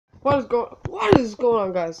What is going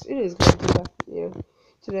on, guys? It is going to be back here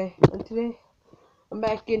today, and today I'm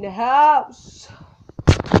back in the house.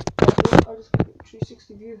 I just got a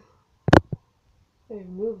 360 view. Hey,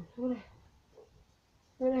 moving. Look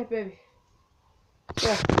at that, baby.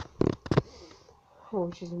 Yeah.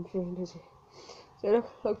 Oh, she's freaking busy. So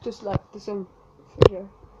look, just like the sun. Yeah.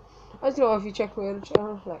 I don't know if you check my other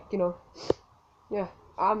channel, like yeah,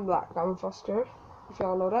 I'm black. I'm a foster. If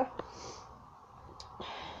y'all know that.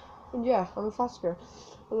 And yeah, I'm a foster.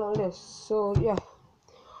 I'm on this. So yeah.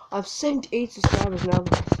 I have 78 subscribers now,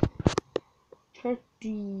 guys.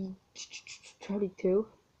 32.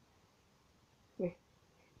 Wait.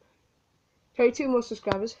 32 more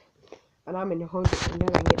subscribers. And I'm in the 100. And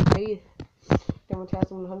then I get paid. Then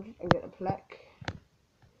 1,100 and get a plaque.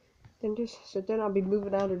 So then I'll be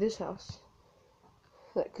moving out of this house.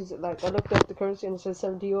 Because like I looked up the currency and it says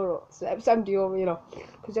 €70. 70 euro,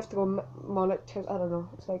 because you have to go more like, I don't know,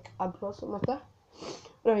 it's like add plus something like that.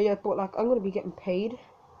 No, yeah, but like I'm gonna be getting paid.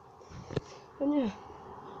 And yeah,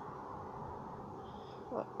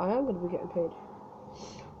 I am gonna be getting paid.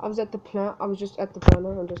 I was at the plant. I was just at the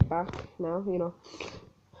planner. I'm just back now.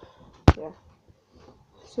 Yeah.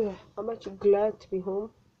 So yeah, I'm actually glad to be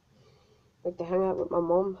home. Like to hang out with my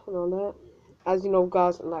mom and all that. As you know,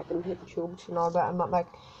 guys, I'm like in jokes and all that. I'm not like,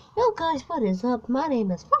 yo guys, what is up? My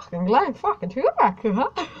name is fucking Glenn fucking Tupac.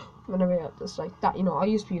 Whenever yeah, just like that, I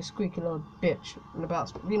used to be a squeaky little bitch in the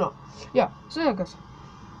bathroom, Yeah. So yeah, guys.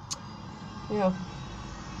 Yeah.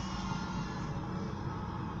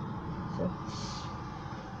 So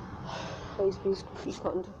I used to be a squeaky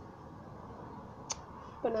cunt.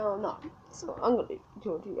 But now I'm not. So I'm gonna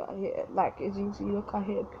do you here. Like as you see, look, I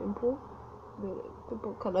hit a pimple. The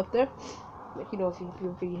pimple cut up there. Like if you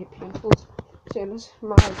hit pimples. So this is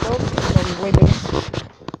my dog. I'm waiting.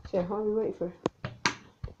 So how are we waiting for?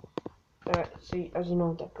 Alright, see, as you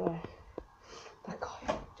know, that guy.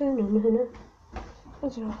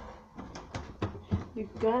 That's a big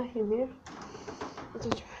guy in here. What's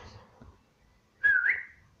it?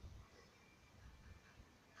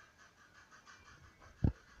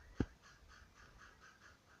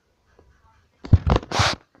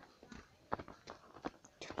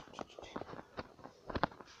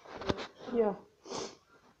 Yeah.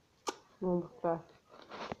 Going back.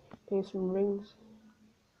 Getting some rings.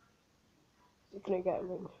 Can I get a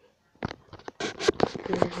ring?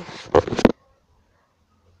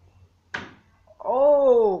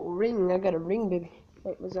 Oh, ring! I got a ring, baby.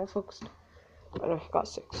 Wait, was that focused? Oh, no, I got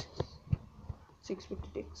 6. 6 with the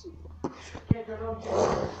dicks.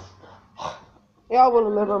 Yeah, I will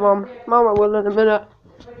in a minute, Mom. Mom, I will in a minute.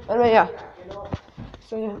 Anyway, yeah.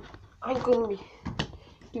 So yeah, I'm gonna be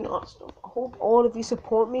doing all stuff. I hope all of you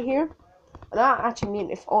support me here. And I actually mean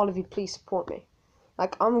if all of you please support me.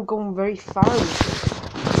 Like I'm going very far with this.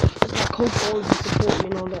 Like hope all of you support me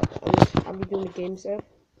and all that. And I'll be doing the game setup.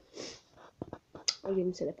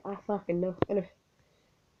 I fucking know. Anyway.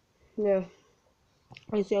 Yeah.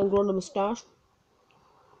 I see I'm growing a moustache.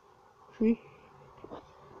 See?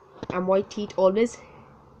 And white teeth always.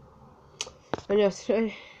 And yes,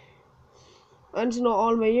 I just know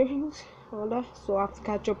all my earrings, all that. So I have to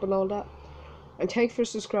catch up and all that. And thanks for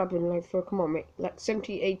subscribing, come on mate, like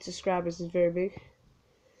 78 subscribers is very big.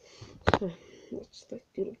 So, let's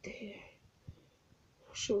do it there.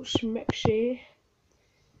 So smack share.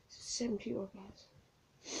 70 guys.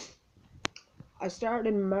 I started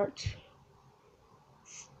in March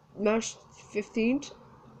 15th,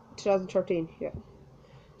 2013, yeah.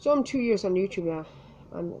 So I'm 2 years on YouTube now.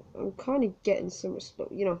 And I'm kind of getting some stuff,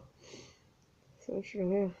 So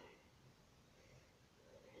sure,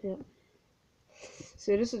 yeah.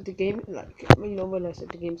 So this is the game, like, when I said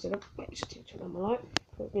the game setup, I just changed it on my life.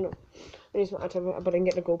 But, I just want to but I can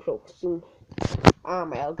get the GoPro soon.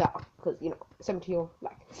 My Elgato, because, 70 euro,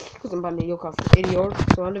 like, because I'm buying the yoke off for 80 euro,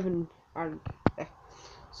 so I live in Ireland. Yeah.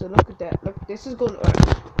 So look at that, look, this is going to be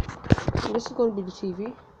the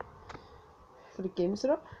TV for the game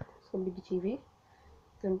setup. It's going to be the TV.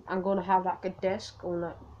 Then I'm going to have like a desk going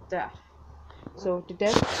like that. So the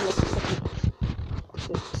desk,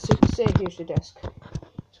 say here's the desk.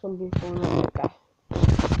 It's going to be going like that.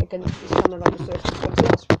 Again, it's kind of like a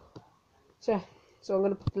surface. So I'm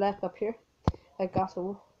going to put the laptop here. I got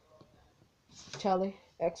some telly,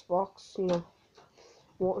 Xbox,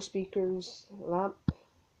 water speakers, lamp.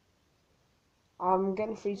 I'm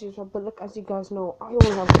getting freezers, but look, as you guys know, I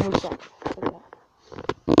only have one socket. Look at that.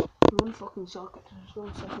 One fucking socket. There's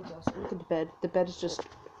no sockets else. Look at the bed. The bed is just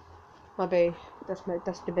my bay. That's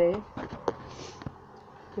the bay.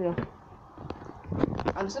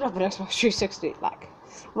 I'm still have an Xbox 360. Like,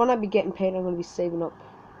 when I be getting paid, I'm gonna be saving up.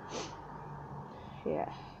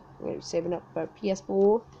 Yeah. I'm going to be saving up for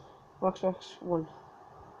PS4, Xbox One.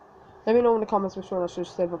 Let me know in the comments which one I should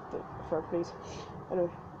save up for, please.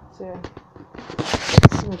 Anyway, so yeah.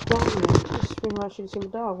 See my dog now. This is pretty much see my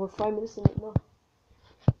dog. We're 5 minutes in it now.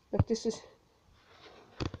 Like this is.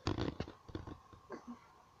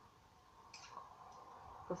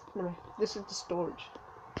 Anyway, this is the storage.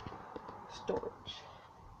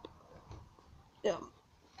 Yeah.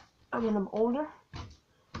 And when I'm older,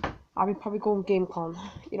 I'll be probably going GameCon.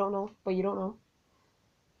 You don't know, but you don't know.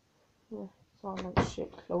 Yeah, it's all like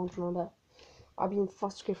shit, clothes and all that. I'll be in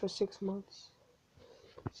foster care for 6 months.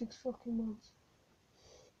 6 fucking months.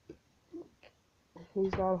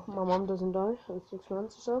 He's got, my mom doesn't die in 6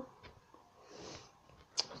 months or so.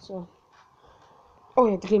 So, oh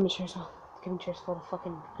yeah, the gaming chairs. The gaming chairs for the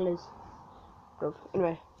fucking gliz. Bro,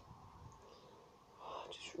 anyway,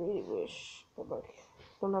 I just really wish, but like,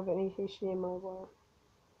 don't have any HDMI wire.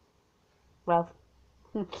 Ralph.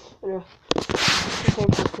 Anyway,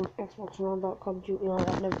 from Xbox and all that, Call of Duty and all that.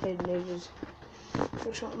 I've never played in ages.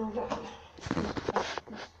 Which one? No, that.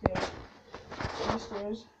 Yeah. So this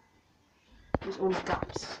goes. There's only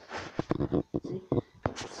gaps. See?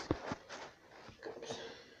 Gaps.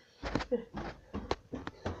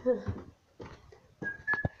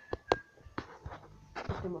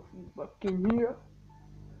 Put my feet back in here.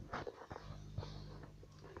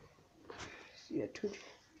 See that twitch?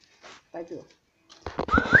 Back there.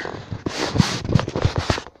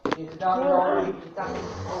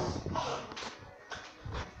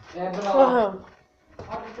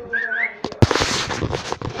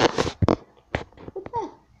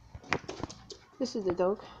 This is the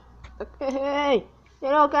dog. Okay, hey!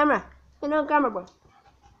 Get on camera! Get on camera, boy!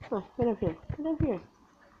 Come on, get up here. Get up here.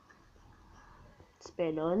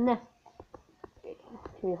 Spin on.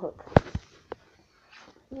 Give me a hug.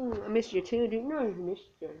 I missed you too, didn't I? I missed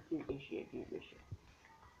you.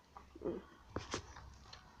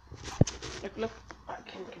 Look. I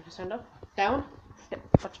can you stand up? Down?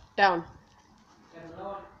 Watch. Down.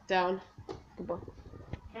 Down. Good boy.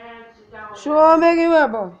 Sure, make it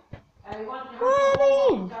up, boy.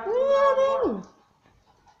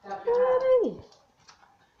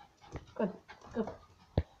 Good.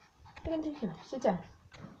 Sit down.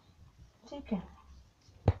 Sit down.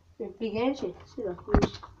 You're big, ain't you? Sit down.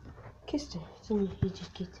 Kissed her. You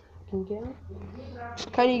just kissed her. Can you get him?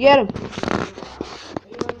 Can you get him?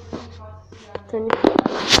 Can you?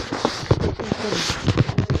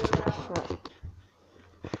 Right.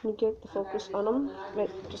 Can you get the focus on him? Wait,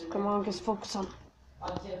 just come on, get focus on.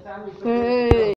 Hey!